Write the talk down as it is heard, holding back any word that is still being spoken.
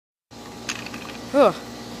Ugh.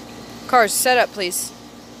 Cars, set up, please.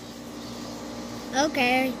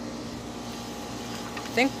 Okay.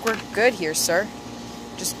 I think we're good here, sir.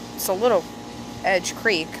 Just, it's a little edge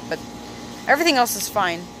creek, but everything else is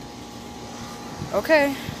fine.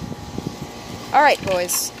 Okay. Alright,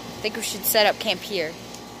 boys. I think we should set up camp here.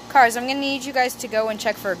 Cars, I'm gonna need you guys to go and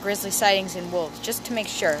check for grizzly sightings and wolves, just to make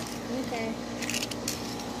sure. Okay.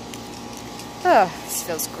 Oh, this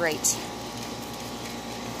feels great.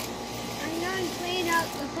 I'm going to clean up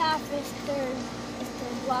the path if they're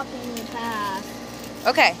blocking the path.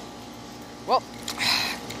 Okay. Well,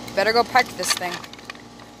 better go park this thing.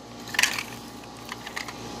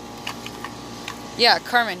 Yeah,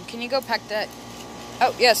 Carmen, can you go pack that?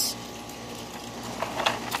 Oh, yes.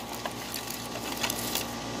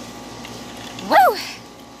 Woo!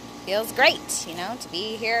 Feels great, you know, to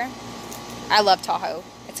be here. I love Tahoe.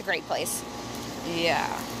 It's a great place. Yeah.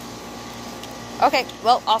 Okay,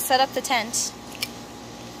 well, I'll set up the tent.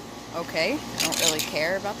 Okay, I don't really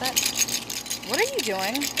care about that. What are you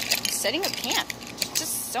doing? I'm setting up camp. There's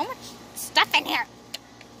just so much stuff in here.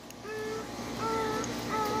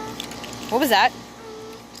 What was that?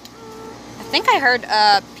 I think I heard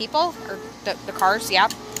people, or the cars, yeah.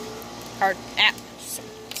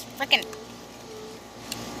 Freaking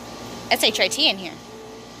SHIT in here.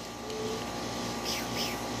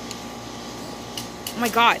 Oh my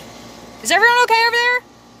god. Is everyone okay over there?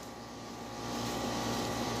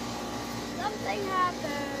 Something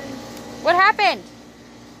happened. What happened?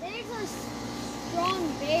 There's a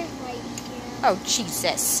strong bear right here. Oh,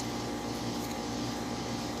 Jesus.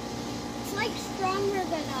 It's like stronger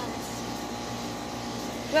than us.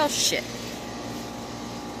 Well, shit.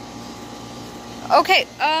 Okay,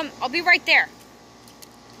 I'll be right there.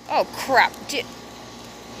 Oh, crap.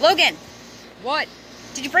 Logan! What?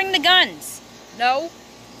 Did you bring the guns? No?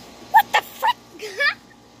 What the frick?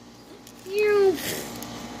 You.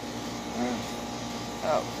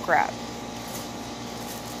 Oh, crap.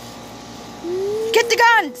 Get the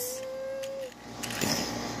guns!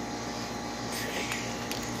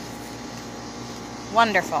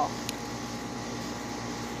 Wonderful.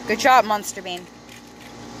 Good job, Monster Bean.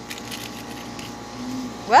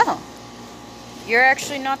 Well, you're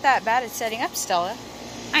actually not that bad at setting up, Stella.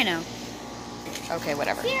 I know. Okay,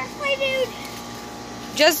 whatever. Seriously, dude.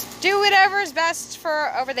 Just do whatever's best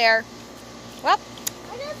for over there. Well.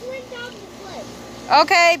 I just went down the cliff.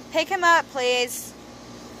 Okay, pick him up, please.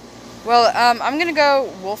 Well, I'm gonna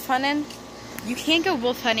go wolf hunting. You can't go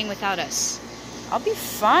wolf hunting without us. I'll be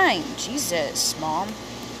fine. Jesus, Mom.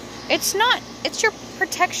 It's your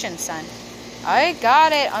protection, son. I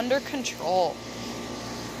got it under control.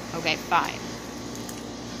 Okay, fine.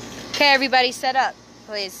 Okay, everybody, set up,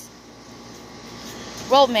 please.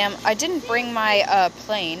 Well, ma'am, I didn't bring my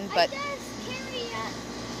plane, but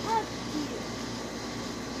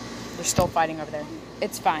they're still fighting over there.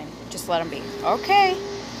 It's fine. Just let them be. Okay.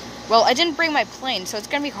 Well, I didn't bring my plane, so it's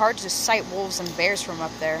going to be hard to sight wolves and bears from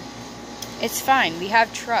up there. It's fine. We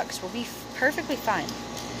have trucks. We'll be perfectly fine.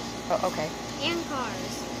 Oh, okay. And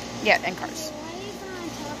cars. Yeah, and cars. Okay, why are you going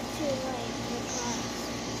to talk to, the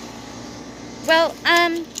cars? Well,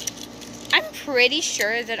 I'm pretty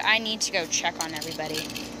sure that I need to go check on everybody.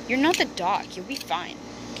 You're not the dog. You'll be fine.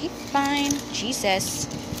 Okay, fine. Jesus.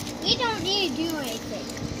 We don't need to do anything.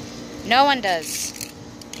 No one does.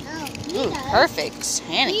 Oh, he Ooh, does. perfect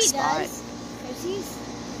tanning He spot. does. 'Cause he's...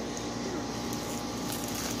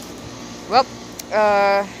 Well,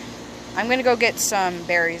 I'm gonna go get some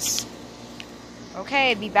berries.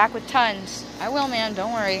 Okay, be back with tons. I will, man.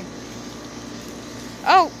 Don't worry.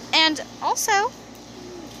 Oh, and also...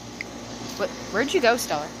 Where'd you go,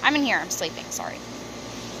 Stellar? I'm in here. I'm sleeping. Sorry.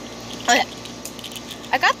 Okay.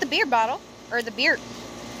 I got the beer bottle. Or the beer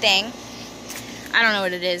thing. I don't know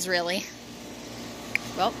what it is, really.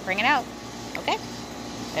 Well, bring it out. Okay.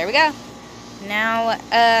 There we go. Now,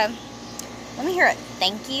 let me hear it.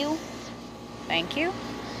 Thank you. Thank you.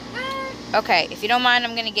 Okay, if you don't mind,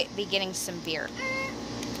 I'm going to be getting some beer.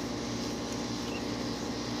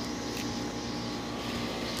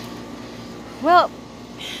 Well,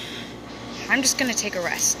 I'm just going to take a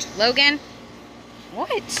rest. Logan?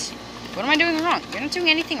 What? What am I doing wrong? You're not doing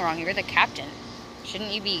anything wrong. You're the captain.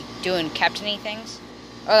 Shouldn't you be doing captain-y things?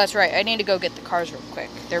 Oh, that's right. I need to go get the cars real quick.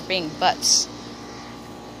 They're being butts.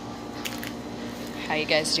 How you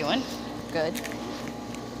guys doing? Good.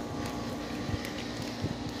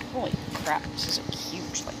 Holy crap. This is a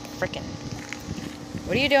huge, like, frickin'...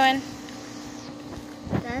 What are you doing?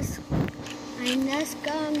 I'm just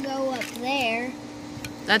gonna go up there.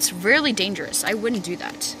 That's really dangerous. I wouldn't do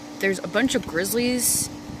that. There's a bunch of grizzlies,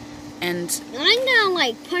 and... I'm gonna,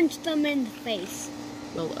 like, punch them in the face.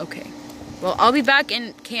 Well, okay. Well, I'll be back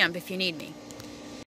in camp if you need me.